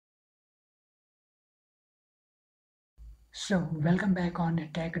So, welcome back on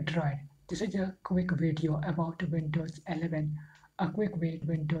Tech Droid. This is a quick video about Windows 11, a quick way to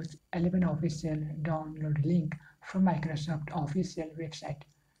Windows 11 official download link from Microsoft official website,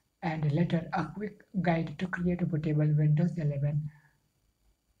 and later a quick guide to create a bootable Windows 11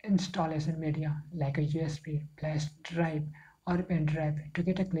 installation media like a USB, flash drive, or a pen drive to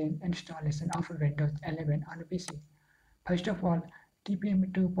get a clean installation of Windows 11 on a PC. First of all,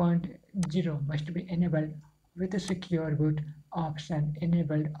 TPM 2.0 must be enabled with a secure boot option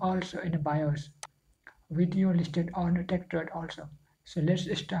enabled also in BIOS. Video listed on TechDroid also. So let's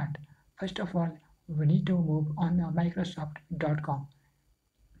start. First of all, we need to move on Microsoft.com.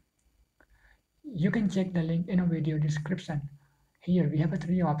 You can check the link in a video description. Here we have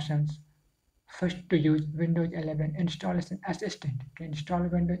three options. First, to use Windows 11 installation assistant to install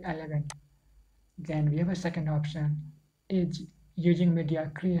Windows 11. Then we have a second option is using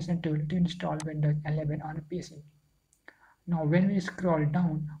media creation tool to install Windows 11 on a PC. Now when we scroll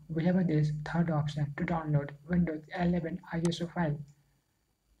down, we have this third option to download Windows 11 ISO file.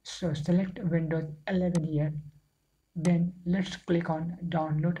 So select Windows 11 here. Then let's click on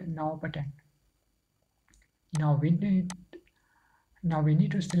download now button. Now we need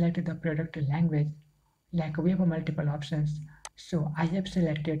to select the product language. Like we have multiple options. So I have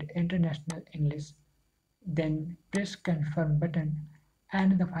selected International English. Then press confirm button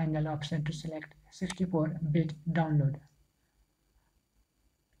and the final option to select 64-bit download.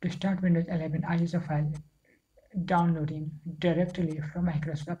 To start Windows 11 ISO file downloading directly from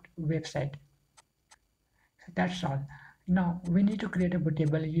Microsoft website. So that's all. Now we need to create a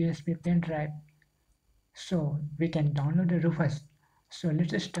bootable USB pen drive so we can download the RUFUS. So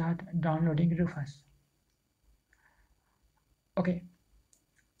let's start downloading RUFUS. Okay.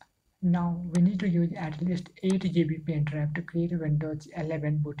 Now we need to use at least 8 GB pen drive to create a Windows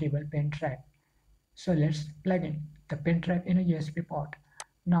 11 bootable pen drive. So let's plug in the pen drive in a USB port.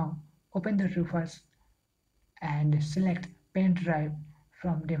 Now open the RUFUS and select pen drive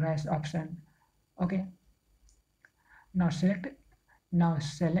from device option. Okay. Now select the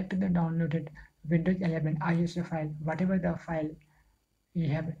downloaded Windows 11 ISO file, whatever the file you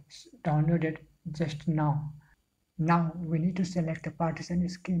have downloaded just now. Now we need to select a partition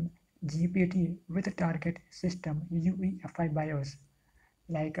scheme GPT with a target system UEFI BIOS,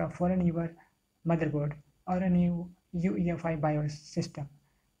 like for a newer motherboard or a new UEFI BIOS system.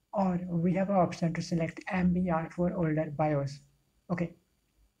 Or we have an option to select MBR for older BIOS. Okay.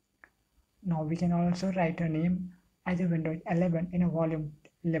 Now we can also write a name as a Windows 11 in a volume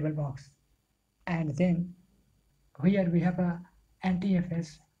label box. And then here we have a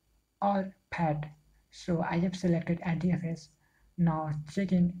NTFS or PAT. So I have selected NTFS. Now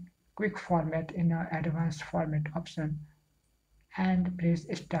check in quick format in our advanced format option and press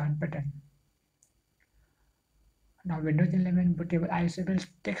start button. Now Windows 11 bootable ISO will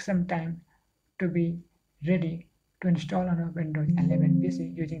take some time to be ready to install on a Windows 11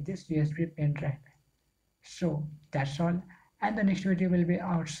 PC using this USB pen drive. So that's all, and the next video will be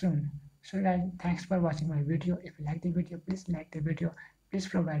out soon. So guys, thanks for watching my video. If you like the video, please like the video. Please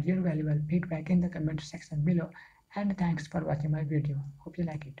provide your valuable feedback in the comment section below, and thanks for watching my video. Hope you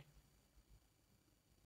like it.